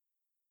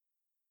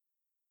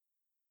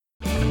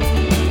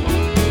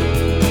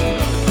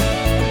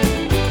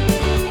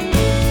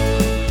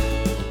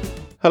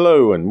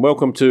Hello and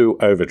welcome to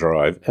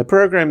Overdrive, a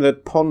program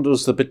that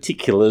ponders the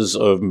particulars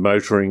of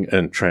motoring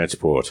and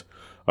transport.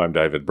 I'm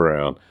David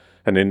Brown,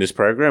 and in this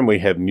program we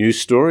have news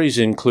stories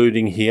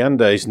including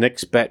Hyundai's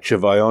next batch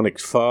of Ioniq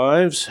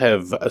 5s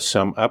have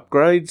some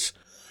upgrades.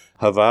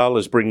 Haval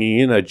is bringing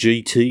in a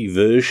GT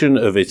version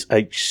of its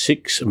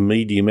H6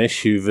 medium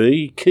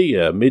SUV.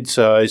 Kia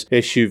midsize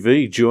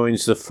SUV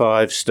joins the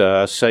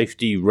 5-star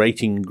safety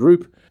rating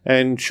group.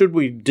 And should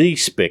we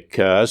de-spec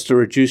cars to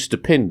reduce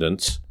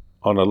dependence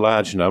on a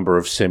large number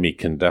of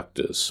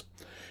semiconductors?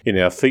 In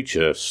our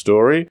feature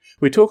story,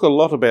 we talk a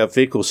lot about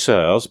vehicle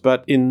sales,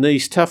 but in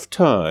these tough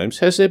times,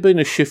 has there been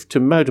a shift to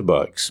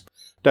motorbikes?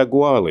 Doug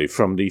Wiley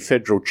from the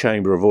Federal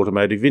Chamber of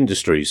Automotive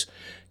Industries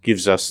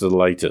gives us the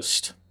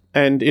latest.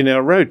 And in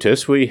our road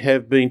test, we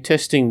have been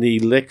testing the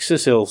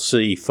Lexus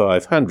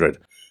LC500,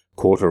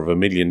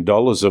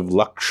 $250,000 of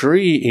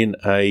luxury in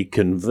a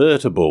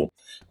convertible.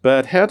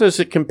 But how does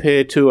it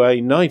compare to a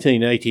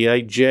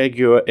 1988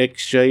 Jaguar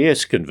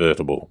XJS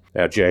convertible?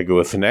 Our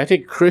Jaguar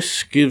fanatic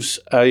Chris gives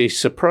a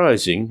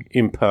surprising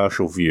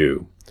impartial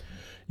view.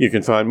 You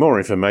can find more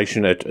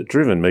information at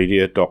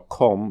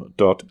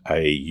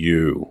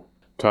drivenmedia.com.au.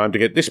 Time to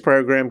get this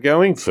program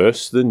going.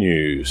 First, the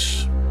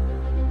news.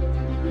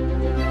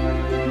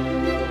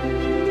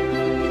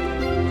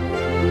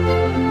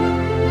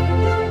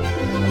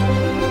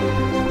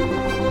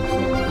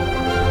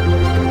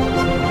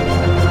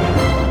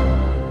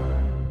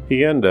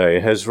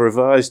 Hyundai has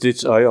revised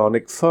its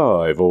Ioniq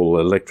 5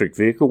 all-electric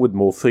vehicle with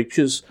more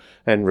features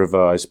and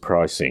revised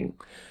pricing.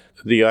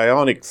 The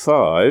Ioniq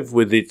 5,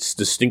 with its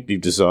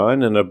distinctive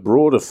design and a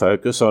broader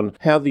focus on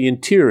how the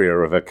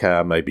interior of a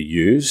car may be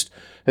used,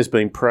 has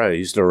been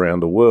praised around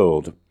the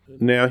world.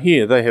 Now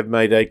here they have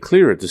made a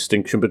clearer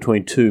distinction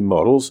between two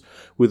models,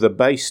 with a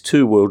base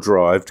two-wheel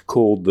drive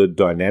called the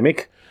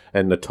Dynamic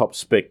and the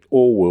top-spec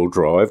all-wheel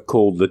drive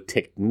called the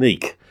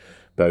Technique.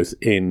 Both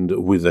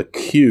end with a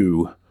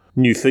Q.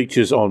 New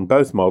features on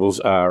both models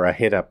are a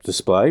head-up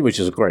display, which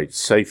is a great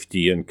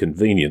safety and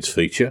convenience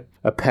feature,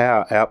 a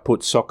power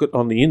output socket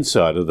on the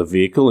inside of the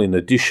vehicle in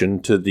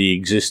addition to the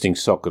existing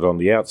socket on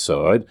the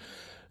outside,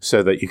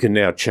 so that you can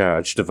now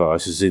charge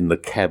devices in the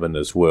cabin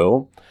as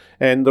well,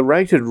 and the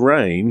rated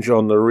range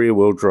on the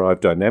rear-wheel drive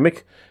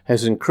Dynamic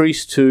has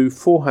increased to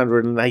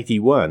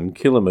 481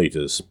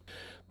 kilometres.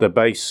 The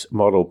base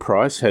model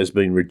price has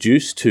been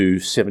reduced to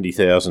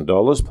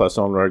 $70,000 plus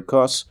on-road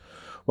costs,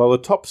 while the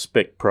top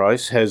spec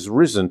price has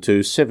risen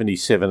to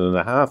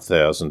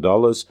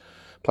 $77,500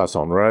 plus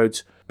on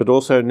roads, but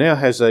also now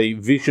has a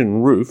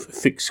vision roof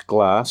fixed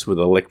glass with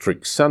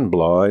electric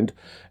sunblind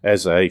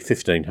as a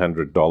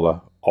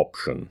 $1,500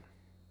 option.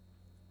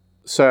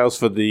 Sales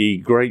for the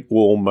Great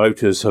Wall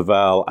Motors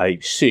Haval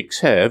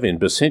H6 have, in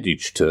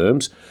percentage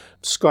terms,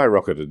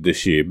 skyrocketed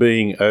this year,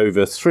 being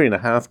over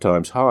 3.5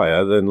 times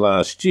higher than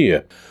last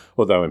year,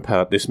 although in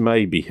part this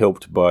may be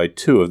helped by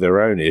two of their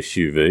own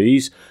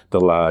SUVs, the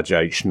large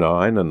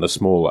H9 and the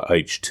smaller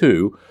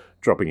H2,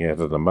 dropping out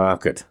of the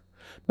market.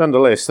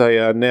 Nonetheless, they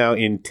are now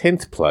in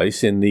 10th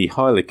place in the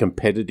highly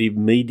competitive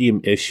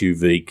medium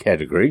SUV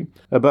category,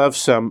 above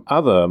some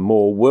other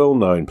more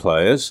well-known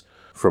players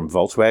from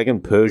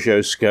Volkswagen,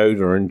 Peugeot,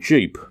 Skoda and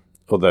Jeep,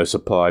 although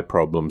supply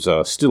problems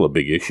are still a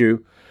big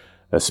issue,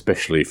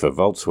 especially for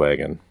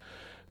Volkswagen.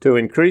 To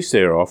increase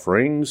their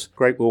offerings,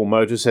 Great Wall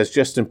Motors has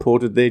just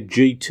imported their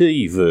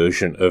GT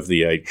version of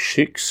the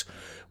H6,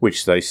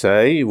 which they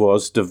say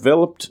was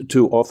developed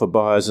to offer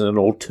buyers an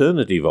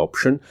alternative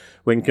option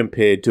when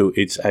compared to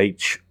its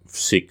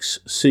H6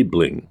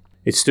 sibling.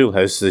 It still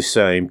has the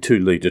same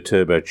 2-litre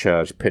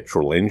turbocharged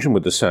petrol engine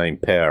with the same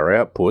power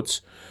outputs,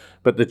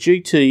 but the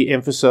GT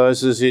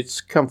emphasises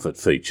its comfort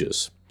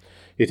features.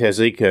 It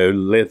has eco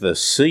leather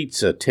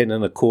seats, a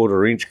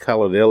 10.25-inch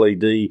coloured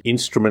LED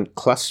instrument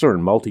cluster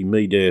and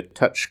multimedia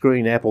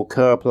touchscreen, Apple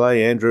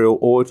CarPlay, Android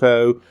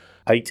Auto,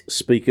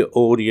 8-speaker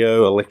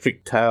audio,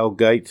 electric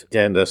tailgate,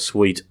 and a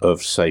suite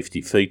of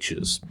safety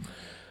features.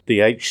 The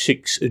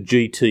H6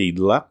 GT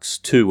Lux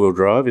two-wheel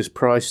drive is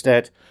priced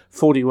at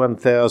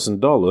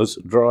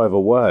 $41,000 drive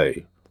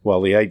away,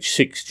 while the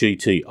H6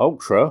 GT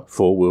Ultra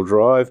four-wheel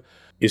drive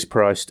is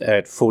priced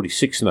at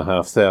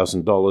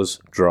 $46,500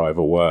 drive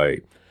away.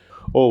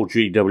 All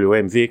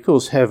GWM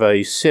vehicles have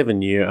a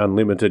 7-year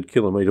unlimited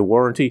kilometre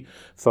warranty,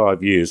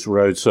 5 years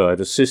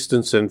roadside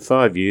assistance and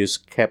 5 years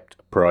capped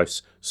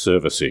price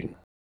servicing.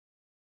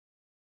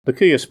 The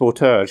Kia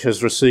Sportage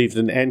has received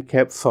an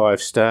ANCAP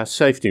 5-star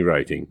safety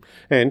rating,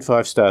 and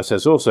 5 stars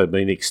has also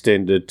been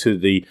extended to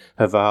the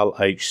Haval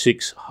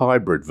H6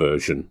 hybrid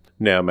version,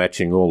 now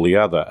matching all the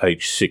other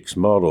H6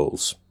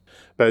 models.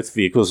 Both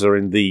vehicles are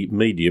in the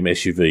medium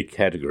SUV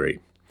category.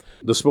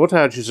 The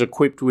Sportage is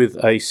equipped with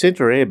a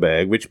centre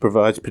airbag which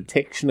provides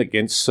protection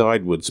against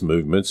sidewards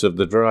movements of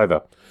the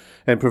driver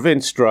and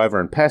prevents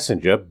driver and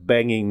passenger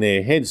banging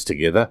their heads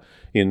together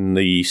in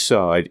the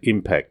side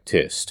impact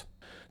test.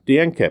 The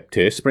ANCAP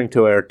tests bring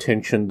to our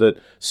attention that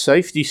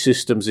safety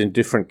systems in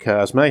different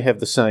cars may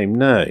have the same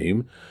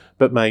name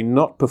but may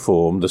not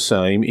perform the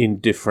same in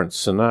different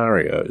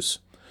scenarios.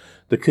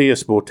 The Kia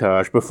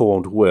Sportage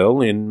performed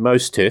well in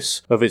most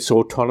tests of its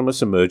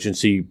autonomous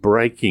emergency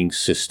braking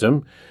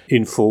system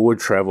in forward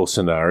travel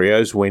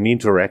scenarios when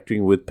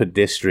interacting with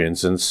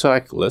pedestrians and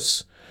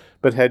cyclists,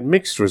 but had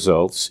mixed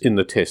results in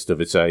the test of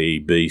its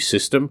AEB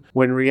system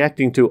when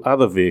reacting to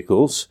other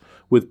vehicles,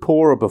 with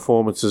poorer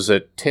performances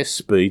at test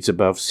speeds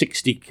above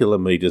 60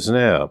 kilometres an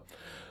hour,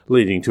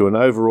 leading to an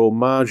overall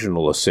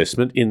marginal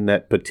assessment in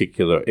that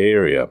particular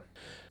area.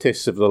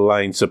 Tests of the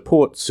lane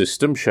support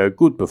system show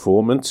good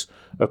performance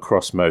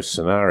across most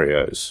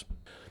scenarios.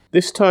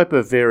 This type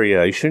of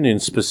variation in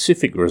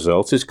specific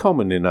results is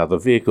common in other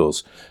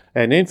vehicles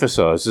and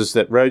emphasises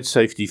that road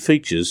safety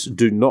features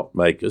do not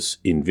make us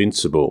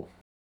invincible.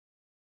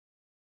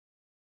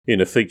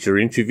 In a feature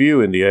interview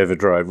in the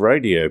Overdrive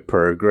radio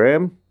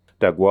program,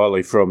 Doug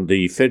Wiley from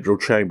the Federal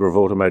Chamber of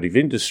Automotive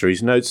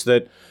Industries notes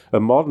that a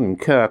modern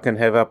car can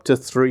have up to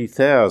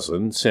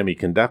 3,000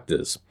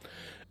 semiconductors,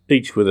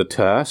 each with a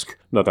task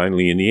not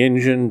only in the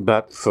engine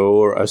but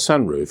for a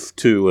sunroof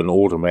to an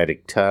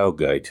automatic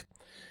tailgate.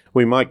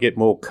 We might get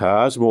more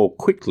cars more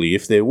quickly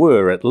if there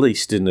were, at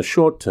least in the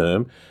short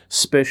term,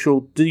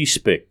 special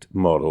D-spec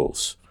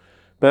models.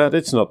 But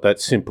it's not that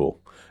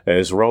simple,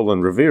 as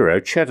Roland Rivero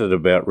chatted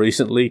about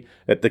recently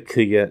at the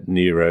Kia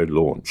Niro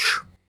launch.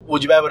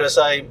 Would you be able to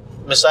say,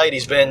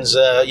 Mercedes-Benz,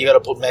 you got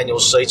to put manual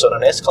seats on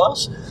an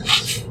S-Class?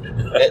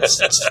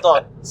 It's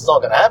not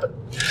going to happen.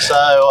 So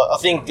I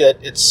think that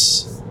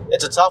it's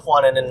a tough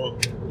one,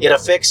 and it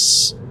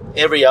affects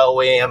every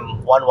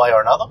OEM one way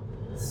or another,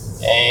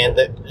 and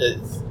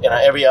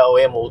every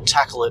OEM will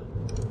tackle it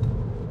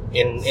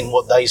in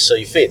what they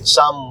see fit.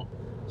 Some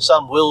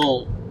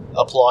will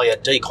apply a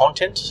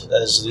D-content,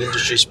 as the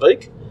industry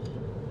speak,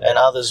 and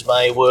others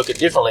may work it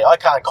differently. I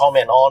can't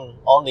comment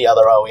on the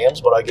other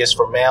OEMs, but I guess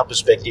from our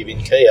perspective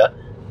in Kia,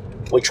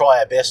 we try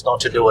our best not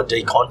to do a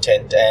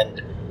D-content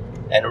and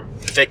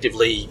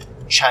effectively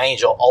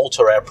change or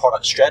alter our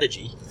product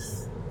strategy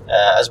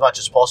as much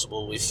as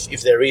possible.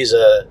 If there is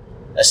a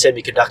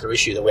semiconductor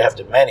issue that we have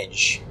to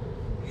manage,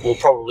 we'll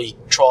probably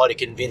try to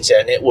convince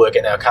our network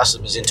and our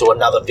customers into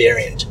another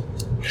variant.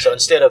 So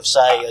instead of,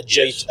 say, a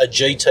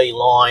GT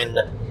line,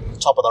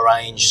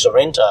 top-of-the-range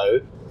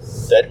Sorento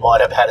that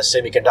might have had a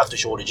semiconductor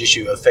shortage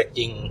issue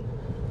affecting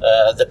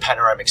the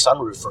panoramic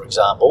sunroof, for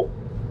example,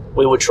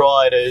 we would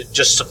try to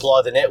just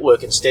supply the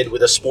network instead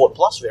with a Sport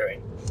Plus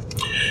variant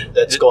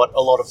that's got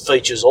a lot of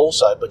features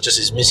also, but just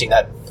is missing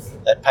that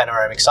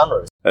panoramic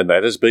sunroof. And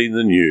that has been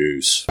the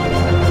news.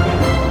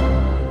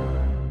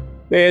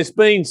 There's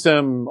been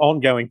some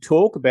ongoing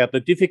talk about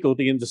the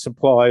difficulty in the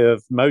supply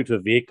of motor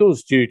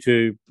vehicles due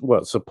to,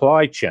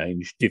 supply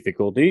chain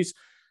difficulties.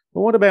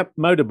 But what about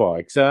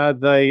motorbikes? Are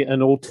they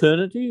an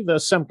alternative? Are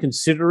some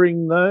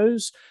considering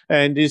those?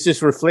 And is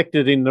this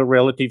reflected in the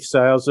relative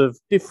sales of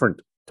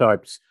different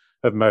types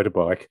of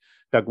motorbike?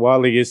 Doug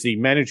Wiley is the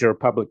Manager of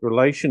Public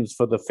Relations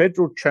for the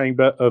Federal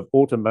Chamber of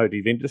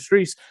Automotive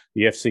Industries,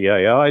 the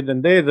FCAI,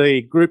 and they're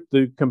the group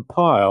that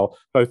compile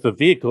both the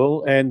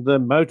vehicle and the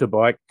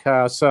motorbike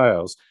car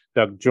sales.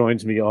 Doug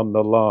joins me on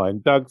the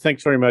line. Doug,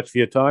 thanks very much for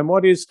your time.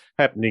 What is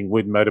happening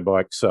with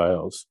motorbike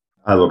sales?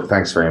 Look,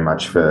 thanks very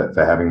much for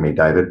having me,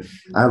 David.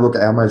 Look,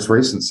 our most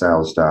recent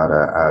sales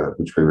data,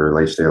 which we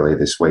released earlier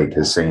this week,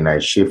 has seen a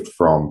shift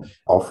from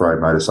off-road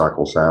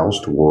motorcycle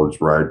sales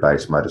towards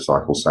road-based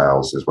motorcycle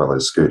sales as well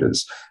as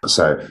scooters.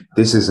 So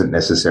this isn't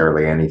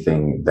necessarily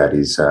anything that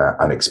is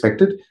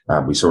unexpected.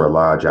 We saw a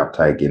large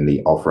uptake in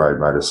the off-road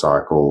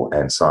motorcycle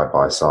and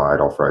side-by-side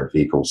off-road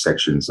vehicle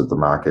sections of the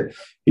market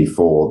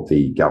before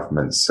the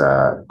government's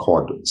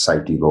quad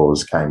safety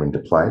laws came into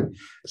play.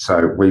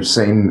 So we've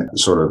seen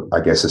sort of,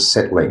 I guess, a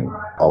settling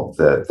of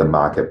the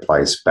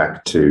marketplace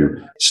back to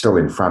still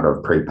in front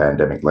of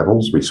pre-pandemic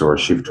levels. We saw a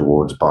shift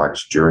towards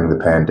bikes during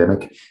the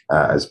pandemic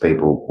as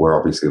people were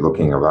obviously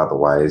looking at other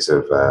ways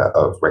of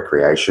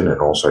recreation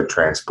and also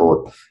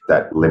transport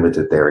that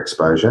limited their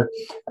exposure.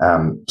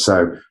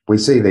 So we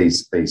see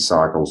these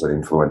cycles and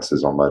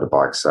influences on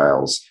motorbike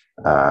sales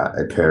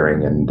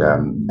occurring,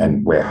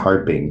 and we're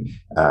hoping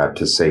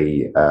to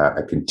see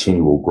a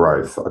continual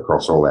growth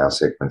across all our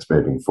segments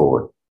moving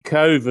forward.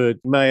 COVID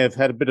may have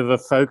had a bit of a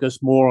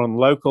focus more on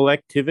local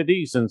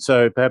activities, and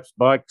so perhaps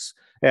bikes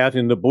out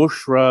in the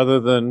bush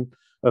rather than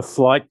a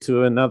flight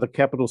to another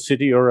capital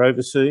city or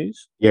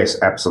overseas?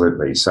 Yes,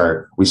 absolutely.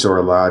 So we saw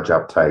a large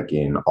uptake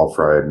in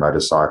off-road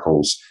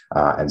motorcycles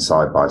and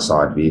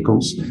side-by-side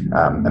vehicles,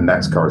 and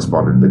that's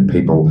corresponded with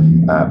people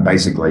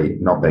basically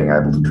not being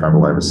able to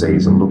travel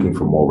overseas and looking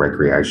for more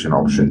recreation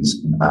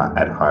options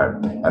at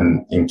home.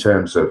 And in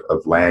terms of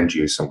land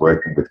use and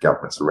working with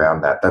governments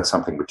around that, that's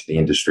something which the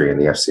industry and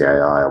the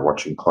FCAI are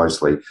watching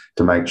closely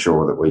to make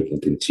sure that we can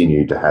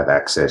continue to have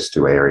access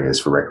to areas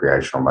for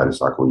recreational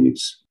motorcycle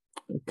use.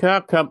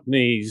 Car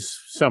companies,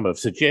 some have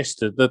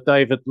suggested that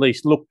they've at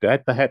least looked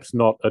at, perhaps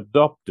not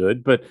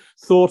adopted, but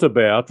thought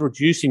about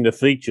reducing the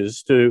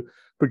features to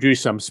produce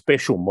some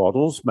special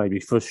models, maybe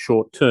for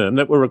short term,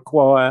 that will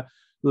require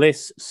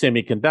less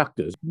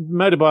semiconductors.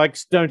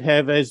 Motorbikes don't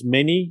have as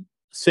many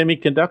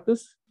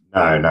semiconductors?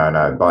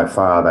 No. By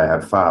far, they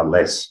have far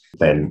less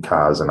than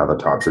cars and other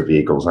types of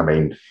vehicles. I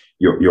mean,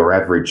 your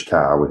average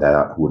car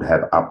would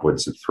have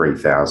upwards of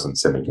 3,000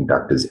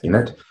 semiconductors in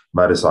it.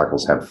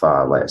 Motorcycles have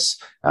far less.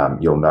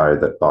 You'll know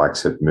that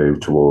bikes have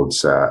moved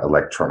towards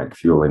electronic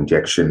fuel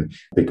injection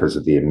because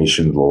of the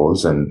emission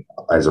laws. And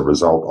as a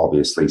result,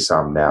 obviously,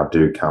 some now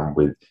do come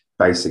with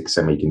basic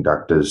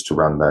semiconductors to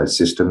run those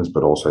systems,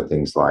 but also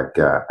things like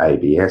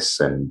ABS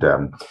and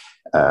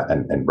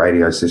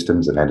radio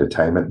systems and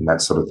entertainment and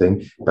that sort of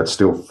thing, but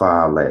still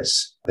far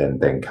less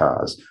than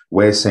cars.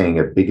 We're seeing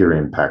a bigger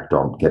impact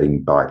on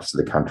getting bikes to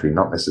the country,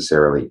 not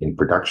necessarily in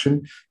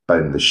production, but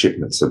in the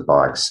shipments of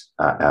bikes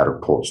out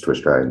of ports to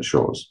Australian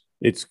shores.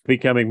 It's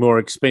becoming more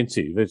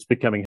expensive. It's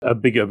becoming a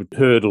bigger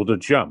hurdle to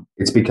jump.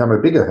 It's become a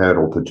bigger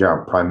hurdle to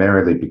jump,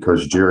 primarily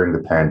because during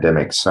the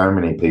pandemic, so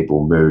many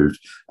people moved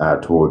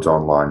towards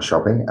online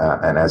shopping.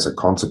 And as a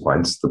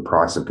consequence, the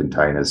price of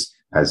containers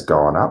has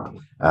gone up.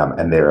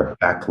 And there are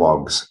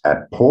backlogs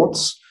at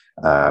ports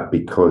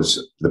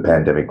because the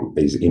pandemic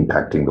is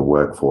impacting the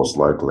workforce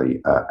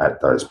locally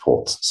at those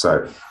ports.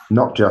 So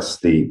not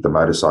just the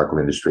motorcycle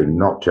industry,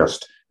 not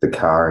just the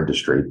car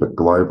industry, but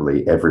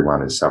globally,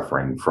 everyone is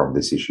suffering from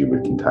this issue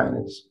with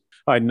containers.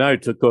 I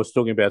note, of course,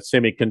 talking about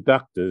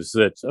semiconductors,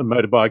 that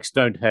motorbikes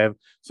don't have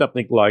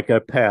something like a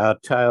power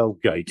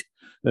tailgate.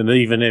 And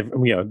even if,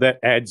 that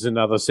adds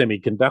another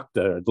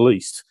semiconductor, at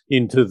least,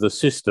 into the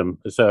system.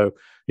 So,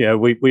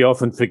 we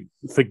often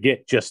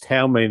forget just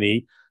how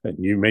many, and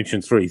you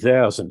mentioned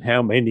 3,000,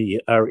 how many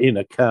are in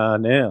a car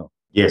now.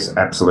 Yes,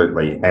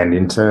 absolutely. And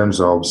in terms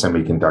of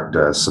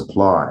semiconductor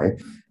supply,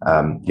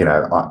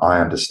 I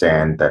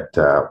understand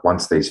that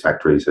once these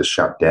factories are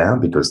shut down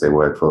because their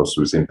workforce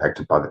was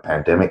impacted by the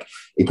pandemic,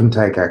 it can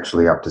take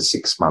actually up to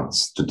 6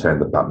 months to turn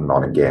the button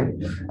on again.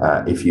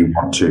 If you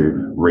want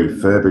to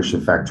refurbish a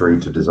factory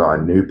to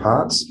design new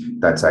parts,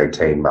 that's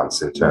 18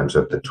 months in terms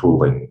of the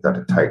tooling that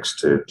it takes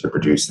to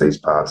produce these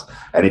parts.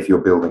 And if you're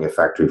building a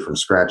factory from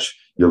scratch,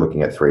 you're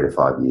looking at 3 to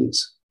 5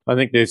 years. I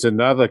think there's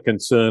another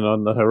concern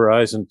on the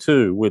horizon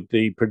too with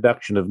the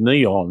production of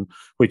neon,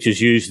 which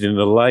is used in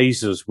the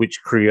lasers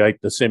which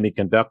create the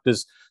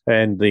semiconductors,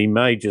 and the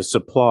major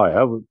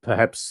supplier,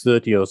 perhaps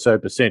 30 or so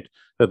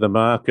 % of the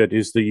market,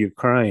 is the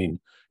Ukraine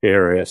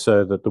area,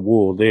 so that the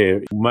war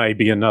there may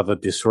be another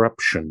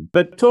disruption.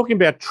 But talking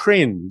about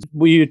trends,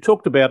 you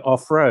talked about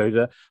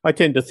off-road. I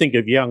tend to think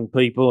of young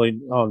people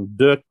on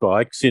dirt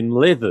bikes in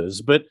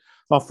leathers, but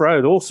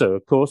off-road also,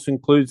 of course,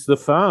 includes the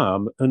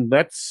farm, and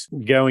that's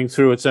going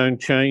through its own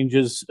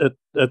changes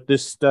at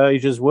this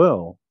stage as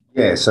well.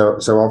 Yeah, so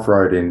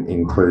off-road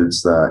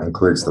includes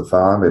the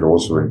farm. It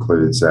also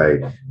includes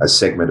a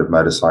segment of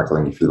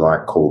motorcycling, if you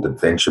like, called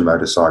adventure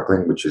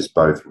motorcycling, which is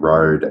both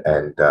road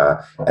and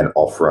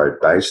off-road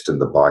based, and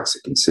the bikes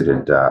are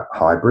considered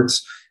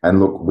hybrids. And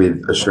look,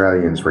 with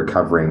Australians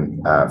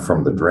recovering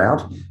from the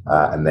drought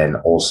and then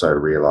also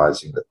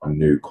realising that the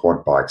new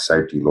quad bike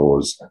safety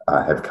laws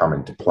have come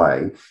into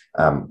play,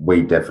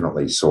 we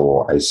definitely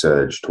saw a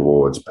surge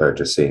towards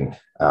purchasing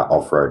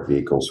off-road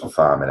vehicles for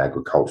farm and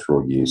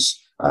agricultural use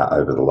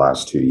over the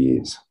last 2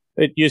 years.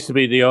 It used to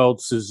be the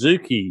old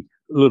Suzuki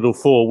little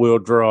four-wheel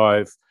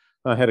drive.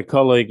 I had a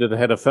colleague that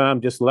had a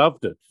farm, just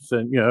loved it. So,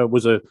 it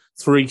was a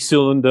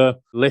 3-cylinder,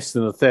 less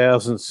than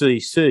 1,000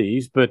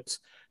 cc's, but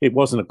it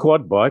wasn't a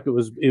quad bike. It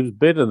was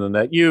better than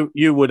that.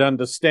 You would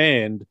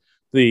understand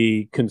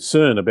the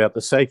concern about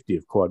the safety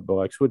of quad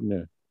bikes, wouldn't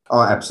you?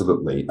 Oh,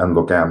 absolutely. And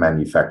look, our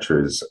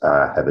manufacturers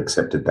have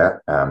accepted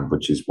that,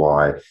 which is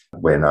why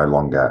we're no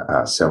longer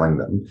selling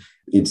them.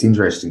 It's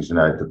interesting to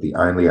note that the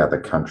only other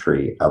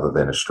country other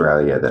than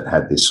Australia that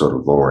had this sort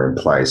of law in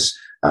place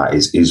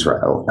is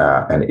Israel.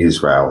 And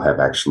Israel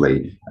have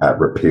actually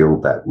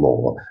repealed that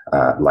law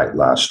late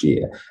last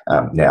year.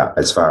 Now,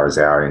 as far as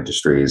our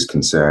industry is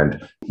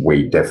concerned,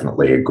 we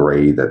definitely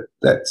agree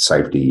that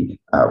safety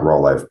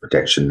rollover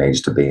protection needs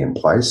to be in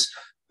place.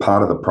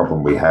 Part of the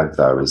problem we have,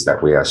 though, is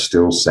that we are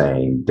still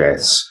seeing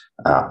deaths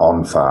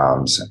on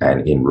farms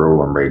and in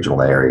rural and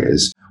regional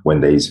areas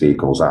when these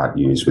vehicles aren't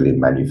used within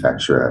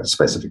manufacturer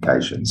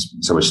specifications.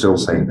 So we're still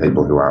seeing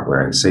people who aren't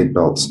wearing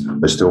seatbelts.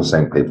 We're still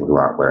seeing people who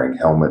aren't wearing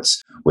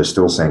helmets. We're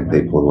still seeing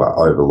people who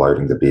are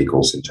overloading the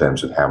vehicles in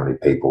terms of how many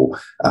people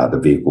the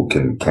vehicle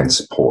can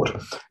support.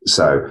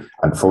 So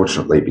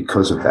unfortunately,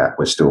 because of that,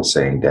 we're still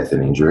seeing death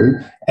and injury.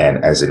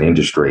 And as an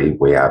industry,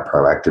 we are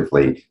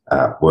proactively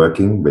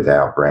working with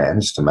our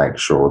brands to make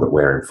sure that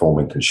we're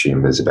informing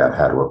consumers about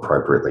how to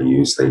appropriately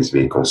use these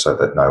vehicles so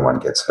that no one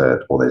gets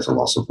hurt or there's a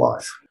loss of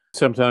life.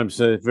 Sometimes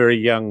very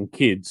young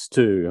kids,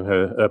 too,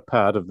 are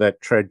part of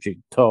that tragic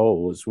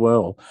toll as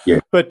well. Yeah.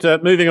 But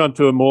moving on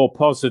to a more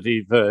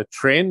positive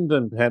trend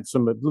and perhaps a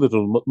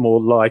little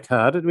more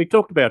lighthearted, we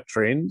talked about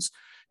trends.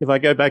 If I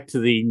go back to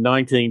the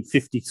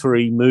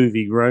 1953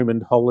 movie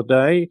Roman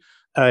Holiday,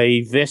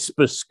 a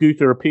Vespa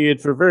scooter appeared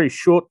for a very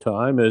short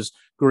time as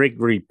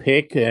Gregory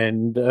Peck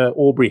and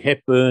Aubrey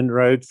Hepburn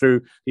rode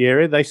through the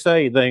area. They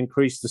say they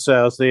increased the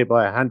sales there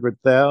by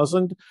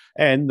 100,000,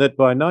 and that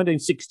by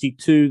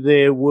 1962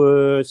 there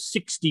were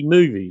 60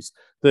 movies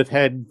that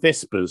had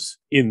Vespas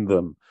in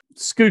them.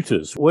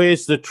 Scooters,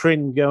 where's the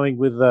trend going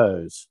with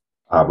those?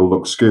 Well,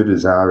 look,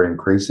 scooters are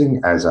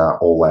increasing, as are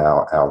all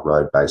our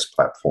road-based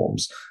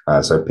platforms.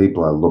 So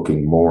people are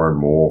looking more and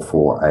more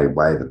for a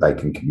way that they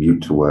can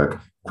commute to work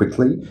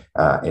quickly,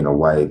 in a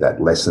way that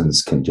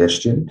lessens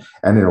congestion,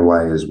 and in a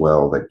way as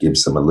well that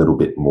gives them a little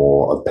bit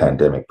more of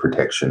pandemic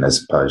protection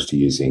as opposed to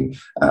using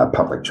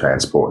public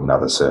transport and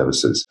other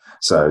services.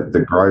 So the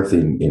growth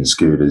in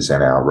scooters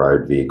and our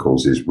road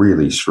vehicles is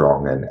really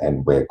strong,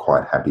 and we're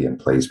quite happy and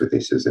pleased with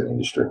this as an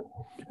industry.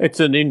 It's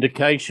an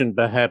indication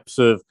perhaps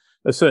of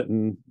a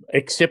certain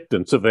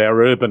acceptance of our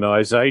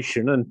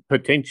urbanisation and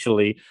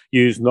potentially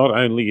used not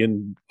only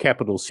in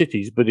capital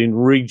cities but in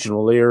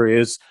regional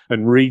areas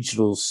and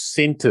regional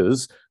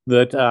centres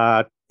that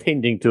are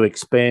tending to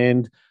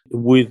expand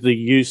with the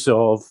use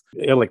of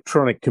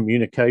electronic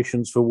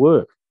communications for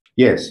work.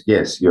 Yes,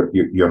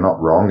 you're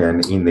not wrong.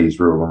 And in these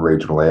rural and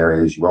regional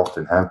areas, you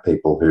often have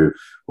people who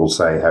will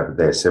say have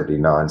their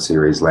 79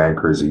 series Land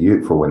Cruiser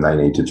Ute for when they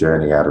need to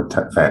journey out of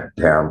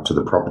town to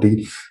the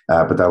property.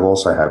 But they'll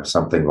also have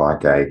something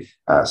like a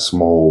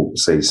small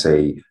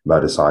CC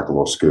motorcycle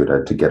or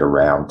scooter to get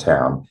around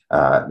town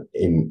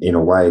in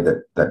a way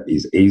that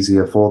is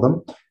easier for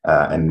them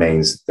and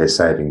means they're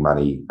saving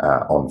money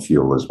on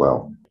fuel as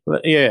well.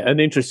 Yeah,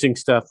 and interesting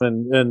stuff,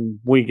 and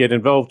we get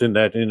involved in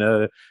that in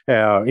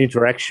our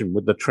interaction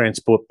with the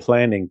transport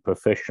planning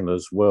profession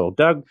as well.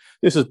 Doug,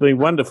 this has been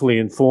wonderfully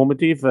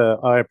informative.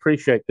 I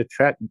appreciate the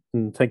chat,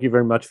 and thank you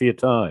very much for your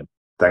time.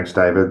 Thanks,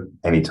 David.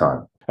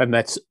 Anytime. And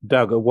that's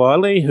Doug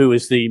Wiley, who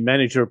is the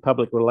Manager of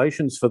Public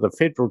Relations for the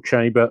Federal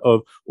Chamber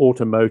of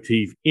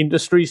Automotive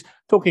Industries,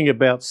 talking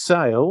about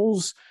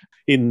sales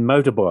in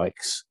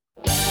motorbikes.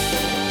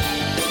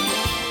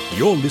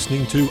 You're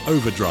listening to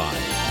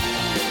Overdrive.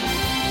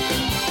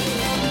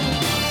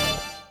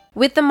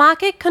 With the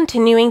market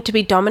continuing to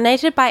be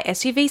dominated by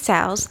SUV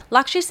sales,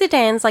 luxury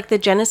sedans like the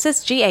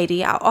Genesis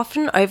G80 are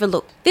often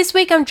overlooked. This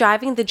week I'm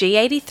driving the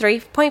G80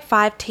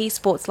 3.5T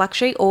Sports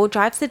Luxury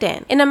all-drive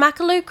sedan in a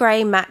Makalu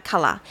grey matte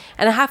colour,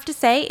 and I have to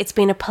say it's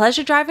been a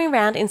pleasure driving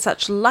around in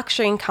such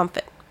luxury and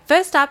comfort.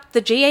 First up,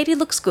 the G80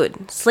 looks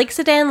good. Sleek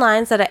sedan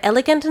lines that are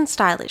elegant and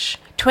stylish.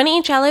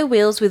 20-inch alloy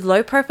wheels with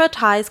low-profile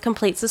tyres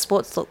completes the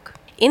sports look.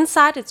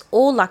 Inside, it's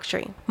all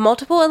luxury.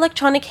 Multiple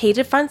electronic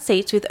heated front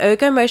seats with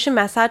ergo motion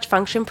massage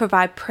function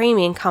provide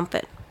premium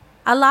comfort.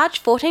 A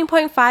large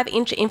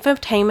 14.5-inch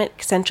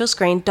infotainment central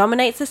screen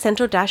dominates the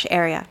central dash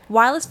area.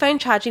 Wireless phone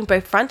charging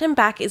both front and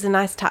back is a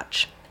nice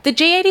touch. The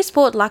G80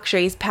 Sport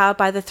Luxury is powered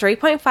by the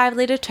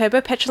 3.5-litre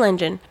turbo petrol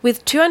engine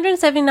with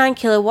 279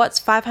 kilowatts,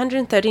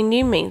 530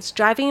 newton-meters,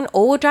 driving an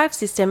all-wheel drive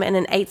system and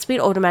an 8-speed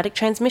automatic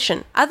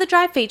transmission. Other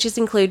drive features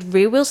include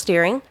rear-wheel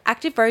steering,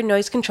 active road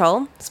noise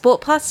control,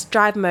 Sport Plus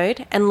drive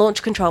mode, and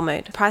launch control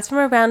mode. Priced from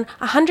around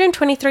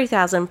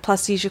 $123,000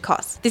 plus user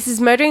costs. This is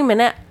Motoring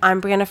Minute.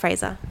 I'm Brianna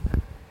Fraser.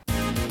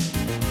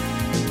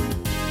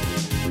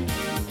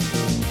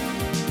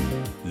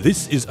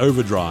 This is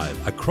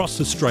Overdrive across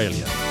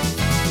Australia.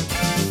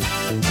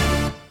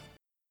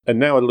 And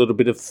now a little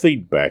bit of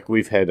feedback.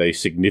 We've had a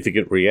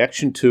significant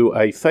reaction to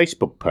a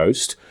Facebook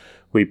post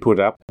we put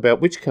up about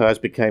which cars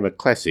became a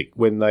classic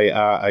when they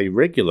are a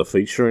regular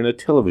feature in a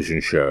television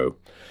show.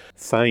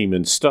 Fame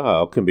and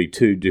style can be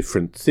two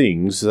different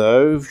things,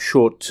 though.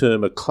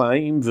 Short-term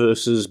acclaim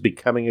versus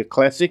becoming a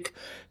classic.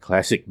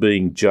 Classic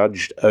being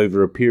judged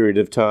over a period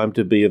of time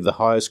to be of the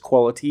highest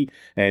quality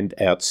and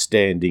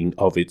outstanding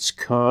of its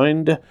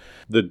kind.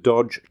 The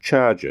Dodge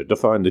Charger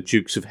defined the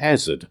Dukes of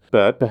Hazzard,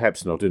 but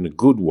perhaps not in a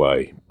good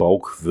way.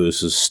 Bulk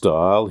versus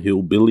style,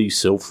 hillbilly,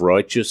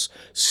 self-righteous,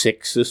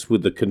 sexist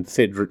with the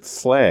Confederate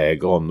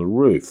flag on the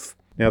roof.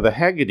 Now, the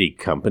Haggerty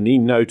Company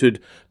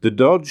noted the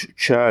Dodge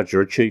Charger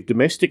achieved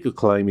domestic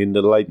acclaim in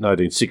the late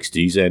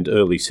 1960s and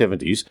early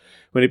 70s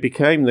when it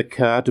became the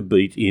car to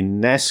beat in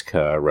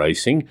NASCAR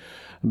racing,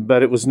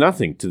 but it was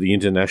nothing to the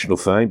international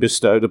fame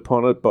bestowed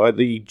upon it by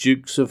the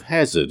Dukes of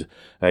Hazzard,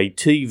 a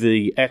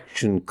TV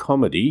action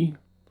comedy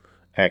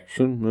that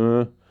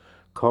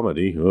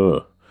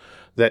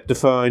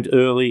defined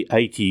early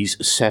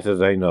 80s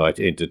Saturday night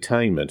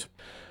entertainment.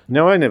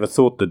 Now, I never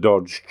thought the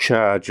Dodge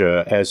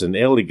Charger as an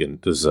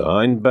elegant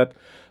design, but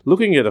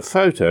looking at a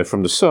photo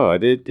from the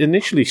side, it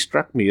initially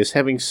struck me as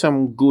having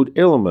some good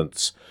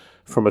elements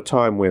from a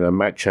time when a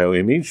macho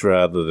image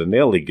rather than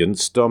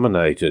elegance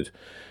dominated.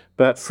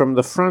 But from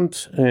the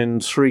front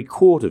and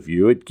three-quarter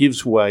view, it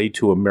gives way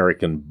to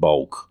American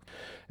bulk.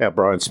 Our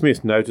Brian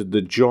Smith noted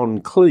that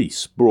John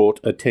Cleese brought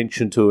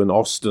attention to an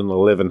Austin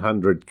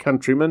 1100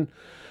 Countryman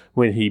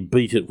when he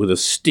beat it with a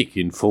stick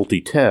in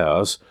Fawlty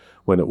Towers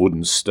when it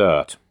wouldn't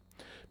start.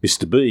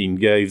 Mr. Bean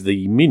gave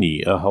the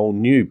Mini a whole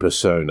new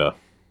persona.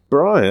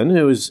 Brian,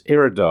 who is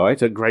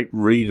erudite, a great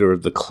reader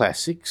of the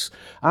classics,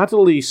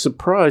 utterly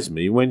surprised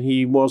me when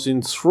he was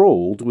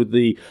enthralled with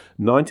the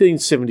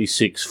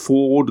 1976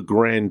 Ford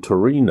Gran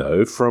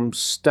Torino from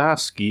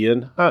Starsky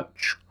and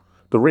Hutch,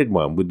 the red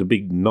one with the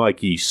big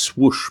Nike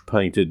swoosh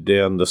painted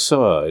down the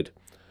side.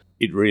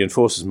 It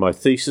reinforces my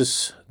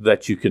thesis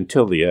that you can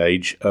tell the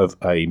age of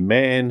a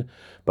man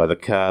by the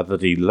car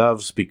that he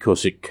loves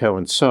because it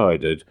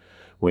coincided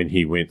when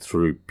he went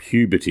through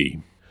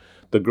puberty.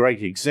 The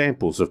great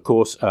examples, of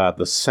course, are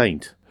the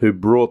Saint, who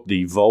brought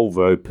the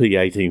Volvo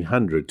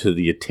P1800 to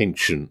the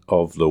attention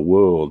of the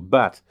world.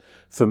 But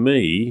for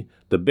me,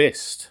 the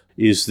best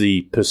is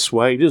the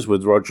Persuaders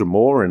with Roger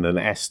Moore in an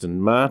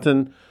Aston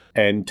Martin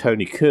and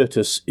Tony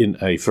Curtis in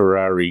a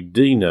Ferrari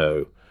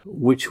Dino,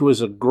 which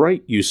was a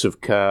great use of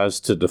cars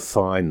to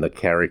define the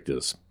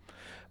characters.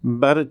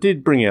 But it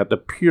did bring out the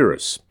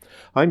purists.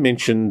 I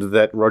mentioned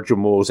that Roger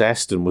Moore's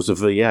Aston was a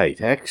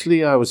V8.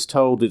 Actually, I was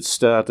told it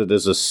started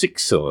as a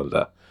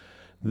six-cylinder.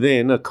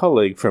 Then a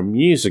colleague from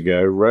years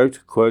ago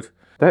wrote, quote,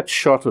 "That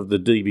shot of the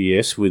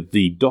DBS with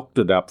the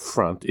doctored up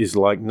front is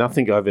like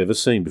nothing I've ever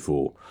seen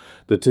before.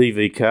 The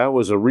TV car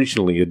was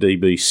originally a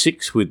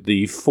DB6 with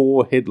the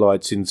four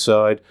headlights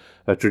inside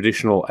a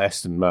traditional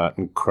Aston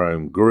Martin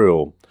chrome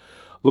grille.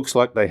 Looks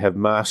like they have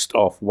masked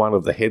off one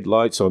of the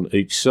headlights on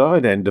each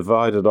side and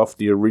divided off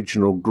the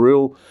original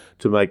grille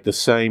to make the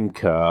same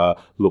car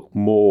look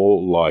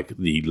more like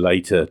the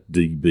later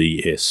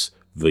DBS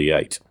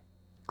V8.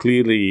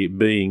 Clearly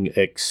being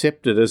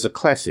accepted as a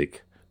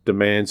classic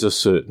demands a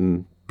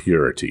certain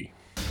purity."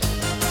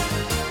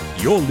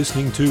 You're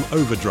listening to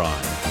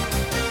Overdrive.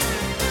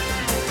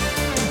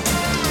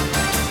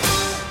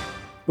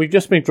 We've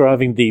just been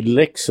driving the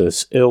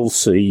Lexus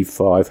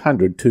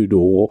LC500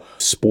 two-door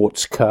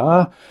sports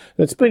car.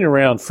 It's been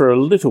around for a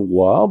little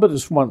while, but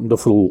it's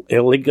wonderful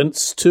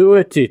elegance to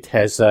it. It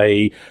has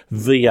a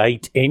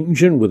V8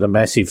 engine with a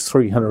massive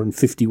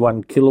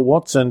 351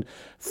 kilowatts and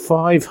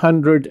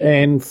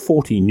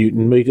 540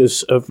 newton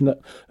meters of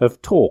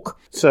torque.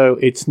 So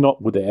it's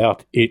not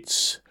without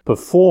its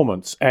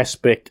performance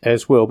aspect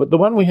as well. But the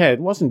one we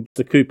had wasn't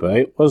the coupe,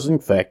 it was in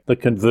fact the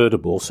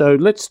convertible. So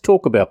let's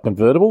talk about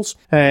convertibles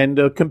and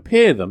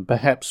compare them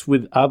perhaps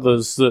with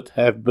others that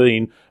have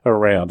been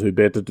around. Who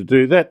better to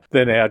do that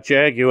than our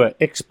Jaguar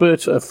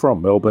expert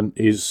from Melbourne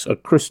is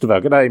Christopher.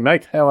 G'day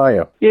mate, how are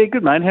you? Yeah,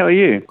 good mate, how are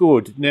you?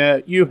 Good.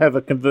 Now you have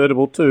a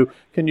convertible too.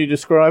 Can you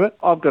describe it?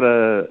 I've got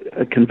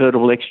a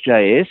convertible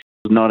XJS,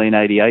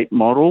 1988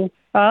 model.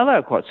 They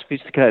were quite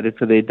sophisticated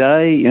for their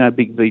day,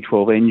 big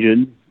V12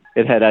 engine.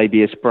 It had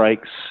ABS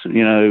brakes,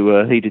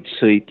 heated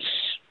seats,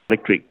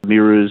 electric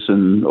mirrors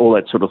and all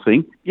that sort of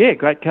thing. Yeah,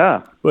 great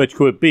car. Which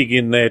were big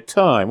in their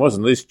time,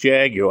 wasn't this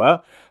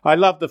Jaguar? I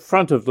love the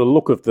front of the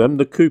look of them.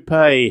 The coupe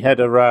had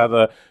a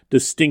rather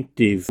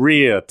distinctive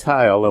rear,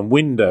 tail and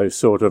window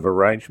sort of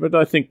arrangement.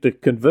 I think the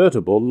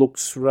convertible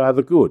looks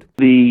rather good.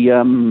 The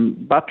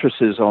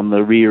buttresses on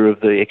the rear of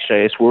the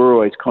XJS were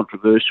always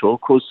controversial. Of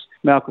course,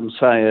 Malcolm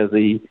Sayer,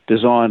 the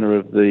designer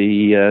of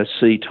the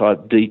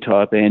C-Type,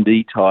 D-Type and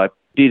E-Type,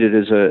 did it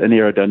as an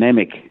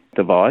aerodynamic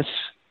device.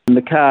 And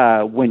the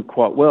car went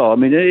quite well. I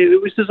mean,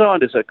 it was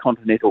designed as a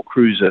continental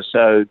cruiser,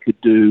 so it could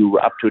do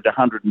up to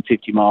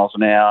 150 miles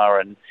an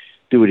hour and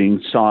do it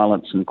in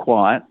silence and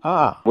quiet.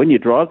 When you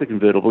drive the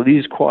convertible, it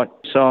is quite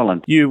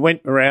silent. You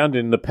went around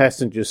in the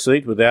passenger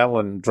seat with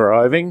Alan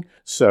driving,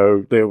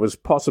 so there was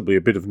possibly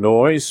a bit of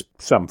noise,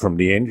 some from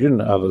the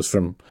engine, others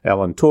from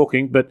Alan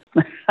talking, but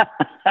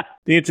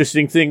the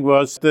interesting thing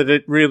was that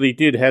it really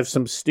did have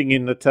some sting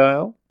in the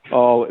tail.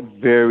 Oh,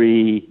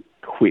 very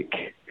quick.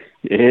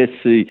 Yes,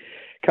 a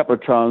couple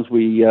of times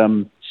we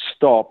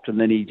stopped and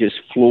then he just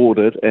floored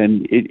it,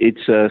 and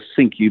it's a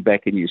sink you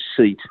back in your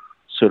seat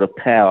sort of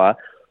power,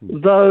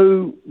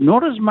 though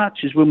not as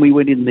much as when we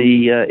went in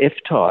the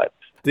F-Type.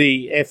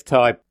 The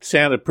F-Type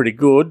sounded pretty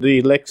good.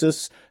 The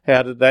Lexus,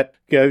 how did that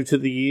go to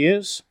the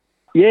ears?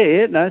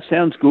 Yeah, no,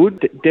 sounds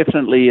good.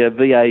 Definitely a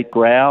V8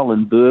 growl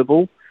and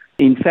burble.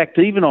 In fact,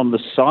 even on the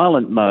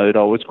silent mode,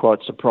 I was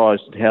quite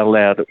surprised at how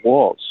loud it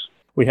was.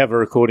 We have a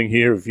recording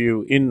here of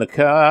you in the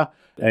car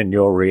and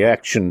your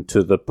reaction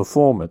to the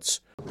performance.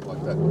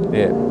 Like that.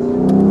 Yeah.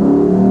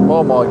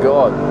 Oh my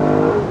God.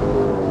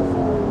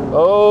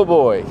 Oh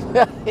boy.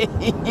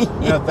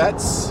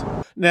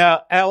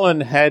 Now,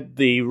 Alan had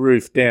the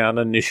roof down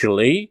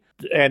initially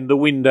and the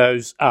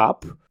windows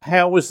up.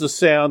 How was the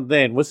sound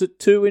then? Was it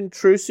too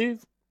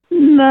intrusive?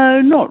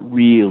 No, not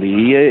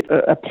really.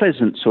 A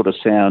pleasant sort of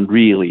sound,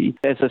 really.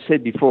 As I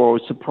said before, I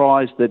was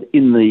surprised that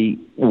in the,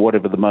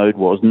 whatever the mode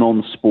was,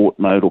 non-sport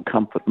mode or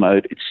comfort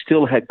mode, it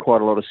still had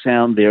quite a lot of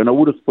sound there. And I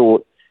would have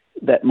thought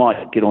that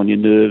might get on your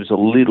nerves a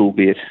little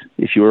bit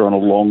if you were on a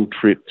long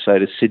trip, say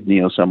to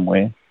Sydney or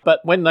somewhere. But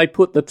when they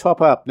put the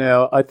top up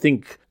now, I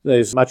think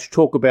there's much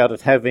talk about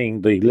it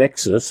having the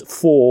Lexus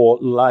 4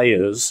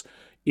 layers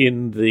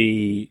in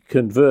the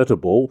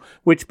convertible,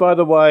 which, by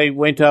the way,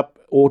 went up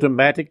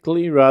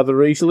automatically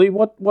rather easily.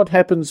 What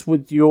happens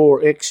with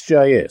your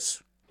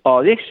XJS?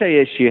 Oh, the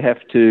XJS, you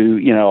have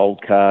to,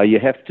 old car, you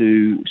have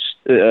to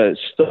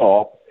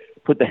stop,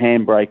 put the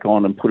handbrake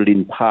on and put it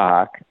in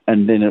park,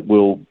 and then it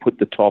will put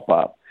the top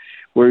up.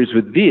 Whereas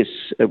with this,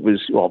 it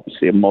was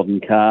obviously a modern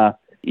car.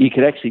 You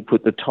could actually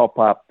put the top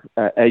up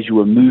as you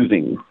were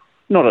moving,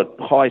 not at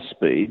high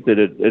speed, but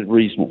at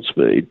reasonable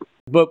speed.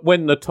 But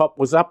when the top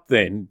was up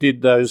then,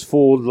 did those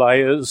 4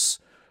 layers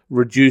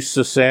reduce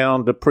the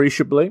sound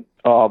appreciably?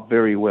 Oh,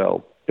 very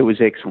well. It was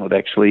excellent,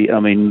 actually. I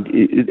mean,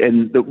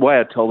 and the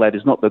way I told that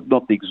is not the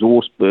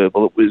exhaust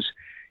burble. It was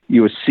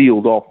you were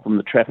sealed off from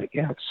the traffic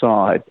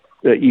outside.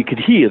 You could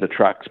hear the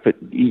trucks, but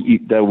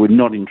they were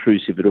not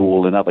intrusive at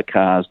all, and other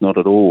cars not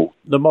at all.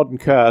 The modern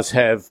cars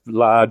have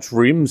large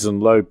rims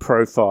and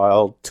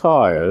low-profile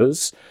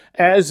tyres.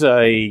 As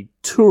a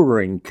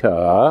touring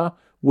car,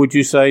 would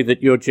you say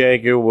that your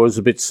Jaguar was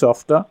a bit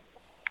softer?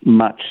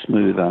 Much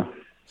smoother.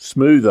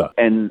 Smoother.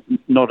 And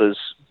not as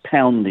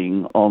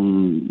pounding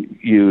on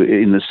you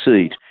in the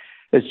seat.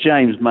 As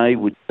James May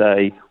would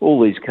say,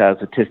 all these cars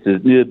are tested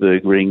at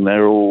Nürburgring.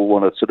 They all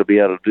want to sort of be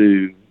able to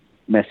do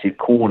massive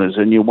corners,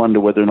 and you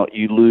wonder whether or not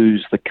you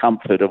lose the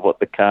comfort of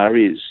what the car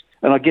is.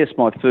 And I guess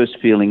my first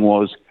feeling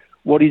was,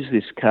 what is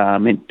this car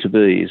meant to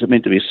be? Is it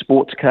meant to be a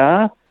sports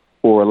car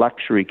or a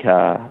luxury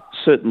car?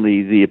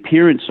 Certainly the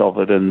appearance of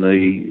it and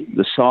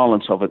the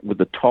silence of it with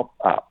the top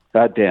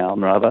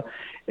down,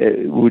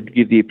 would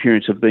give the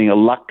appearance of being a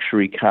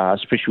luxury car,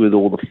 especially with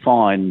all the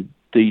fine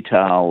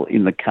detail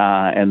in the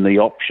car and the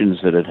options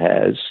that it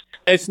has.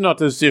 It's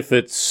not as if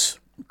it's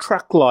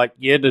truck-like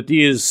yet. It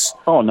is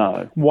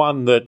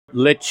one that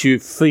lets you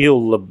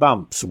feel the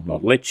bumps. Well,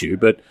 not let you,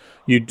 but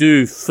you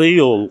do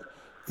feel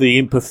the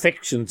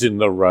imperfections in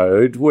the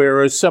road,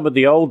 whereas some of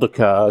the older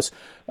cars,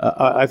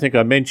 I think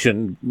I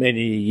mentioned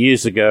many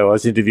years ago, I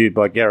was interviewed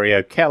by Gary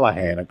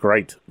O'Callaghan, a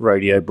great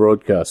radio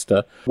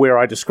broadcaster, where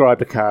I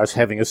described a car as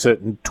having a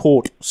certain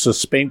taut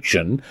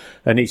suspension,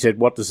 and he said,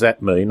 what does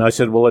that mean? I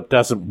said, well, it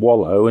doesn't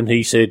wallow, and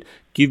he said,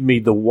 give me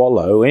the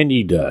wallow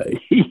any day.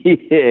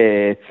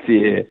 Yes,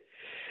 yeah.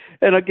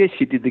 And I guess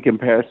you did the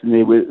comparison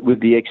there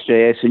with the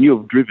XJS, and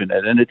you've driven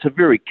it, and it's a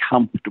very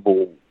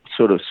comfortable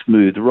sort of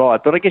smooth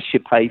ride. But I guess you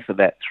pay for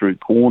that through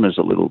corners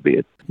a little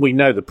bit. We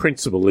know the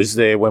principle is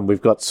there when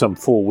we've got some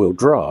four-wheel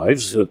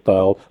drives, that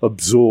they'll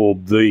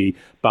absorb the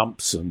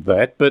bumps and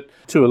that, but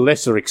to a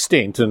lesser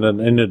extent and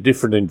in a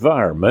different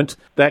environment,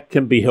 that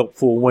can be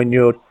helpful when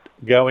you're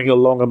going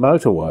along a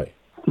motorway.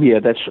 Yeah,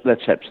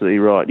 that's absolutely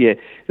right. Yeah,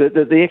 the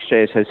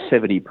XJS has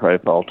 70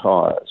 profile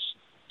tyres,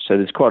 so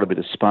there's quite a bit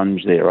of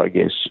sponge there, I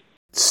guess.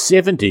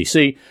 70.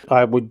 See,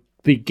 I would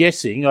be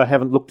guessing, I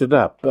haven't looked it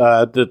up,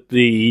 that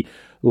the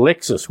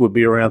Lexus would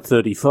be around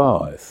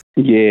 35.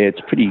 Yeah,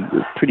 it's pretty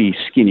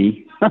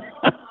skinny.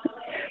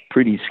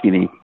 Pretty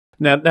skinny.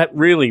 Now, that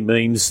really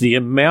means the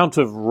amount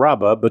of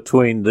rubber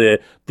between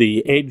the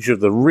edge of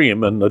the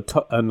rim and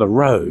the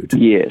road.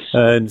 Yes.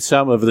 And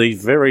some of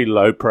these very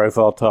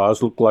low-profile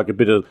tyres look like a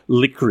bit of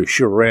licorice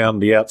around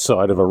the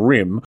outside of a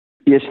rim.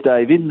 Yes,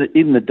 Dave. In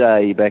the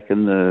day, back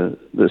in the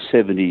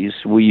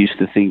 70s, we used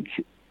to think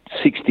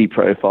 60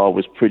 profile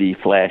was pretty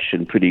flash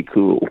and pretty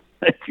cool,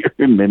 if you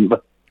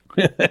remember.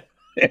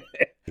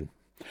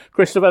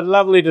 Christopher,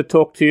 lovely to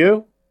talk to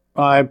you.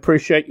 I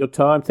appreciate your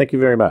time. Thank you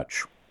very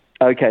much.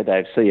 Okay,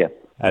 Dave. See ya.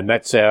 And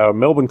that's our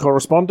Melbourne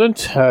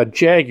correspondent, a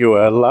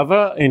Jaguar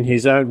lover in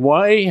his own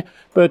way,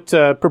 but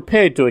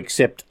prepared to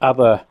accept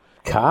other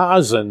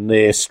cars and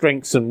their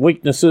strengths and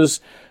weaknesses,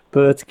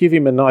 but give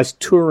him a nice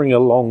touring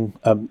along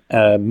a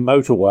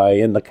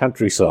motorway in the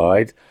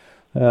countryside,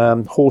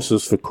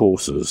 horses for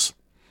courses.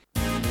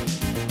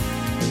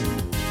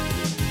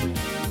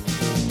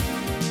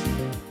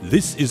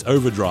 This is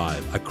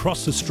Overdrive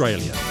across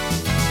Australia.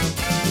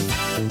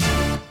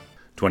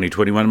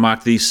 2021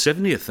 marked the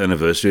 70th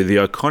anniversary of the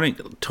iconic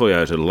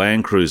Toyota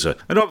Land Cruiser,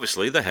 and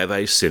obviously they have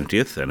a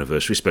 70th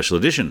anniversary special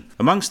edition.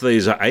 Amongst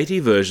these are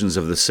 80 versions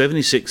of the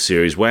 76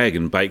 series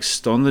wagon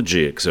based on the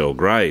GXL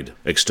grade.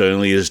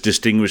 Externally is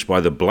distinguished by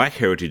the black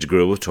heritage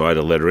grille with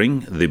Toyota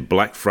lettering, the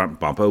black front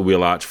bumper,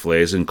 wheel arch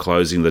flares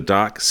enclosing the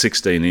dark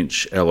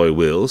 16-inch alloy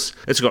wheels.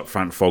 It's got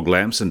front fog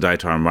lamps and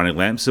daytime running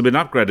lamps, have been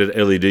upgraded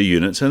LED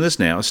units, and there's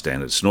now a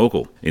standard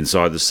snorkel.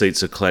 Inside, the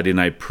seats are clad in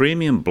a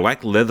premium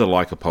black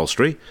leather-like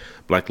upholstery,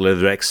 black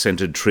leather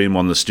accented trim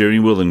on the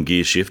steering wheel and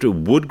gear shifter,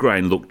 wood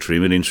grain look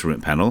trim and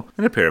instrument panel,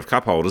 and a pair of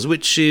cup holders,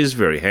 which is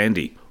very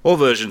handy. All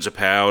versions are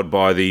powered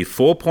by the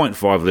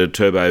 4.5-litre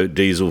turbo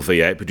diesel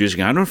V8,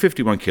 producing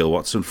 151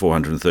 kilowatts and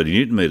 430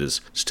 newton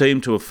metres,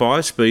 steamed to a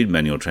 5-speed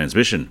manual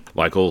transmission.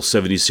 Like all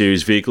 70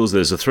 series vehicles,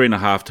 there's a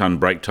 3.5-tonne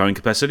brake towing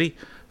capacity,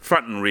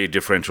 front and rear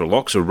differential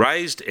locks, a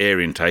raised air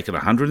intake and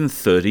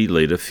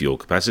 130-litre fuel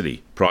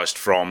capacity. Priced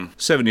from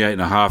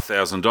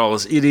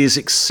 $78,500, it is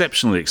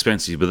exceptionally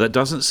expensive, but that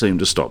doesn't seem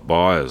to stop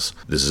buyers.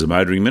 This is a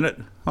Motoring Minute.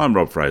 I'm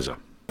Rob Fraser.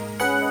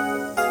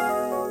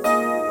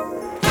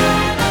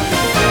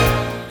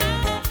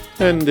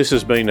 And this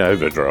has been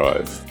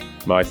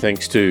Overdrive. My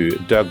thanks to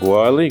Doug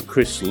Wiley,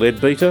 Chris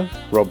Leadbeater,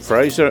 Rob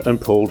Fraser and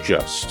Paul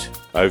Just.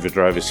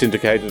 Overdrive is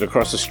syndicated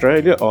across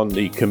Australia on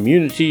the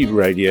Community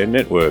Radio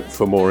Network.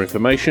 For more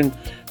information,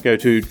 go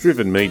to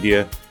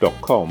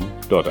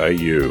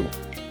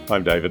drivenmedia.com.au.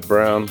 I'm David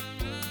Brown.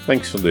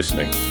 Thanks for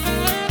listening.